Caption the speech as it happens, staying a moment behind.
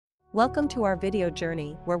Welcome to our video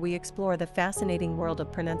journey where we explore the fascinating world of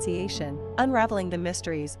pronunciation, unraveling the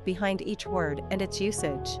mysteries behind each word and its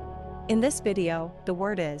usage. In this video, the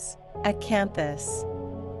word is acanthus.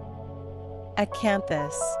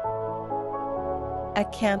 Acanthus.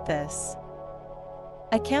 Acanthus.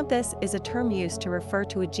 Acanthus is a term used to refer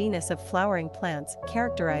to a genus of flowering plants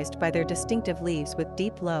characterized by their distinctive leaves with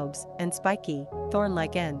deep lobes and spiky,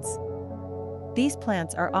 thorn-like ends. These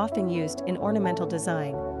plants are often used in ornamental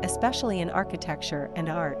design, especially in architecture and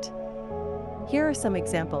art. Here are some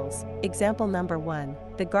examples. Example number 1.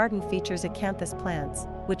 The garden features acanthus plants,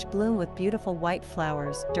 which bloom with beautiful white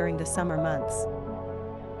flowers during the summer months.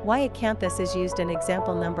 Why acanthus is used in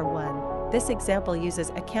example number 1. This example uses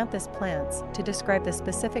acanthus plants to describe the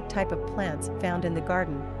specific type of plants found in the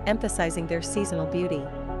garden, emphasizing their seasonal beauty.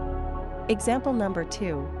 Example number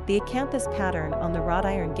 2. The acanthus pattern on the wrought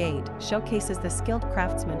iron gate showcases the skilled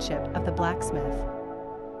craftsmanship of the blacksmith.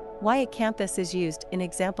 Why acanthus is used in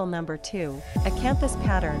example number 2. Acanthus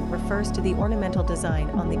pattern refers to the ornamental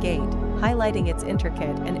design on the gate, highlighting its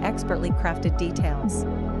intricate and expertly crafted details.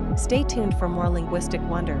 Stay tuned for more linguistic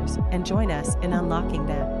wonders and join us in unlocking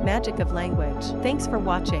the magic of language. Thanks for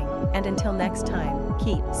watching, and until next time,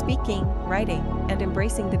 keep speaking, writing, and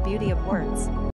embracing the beauty of words.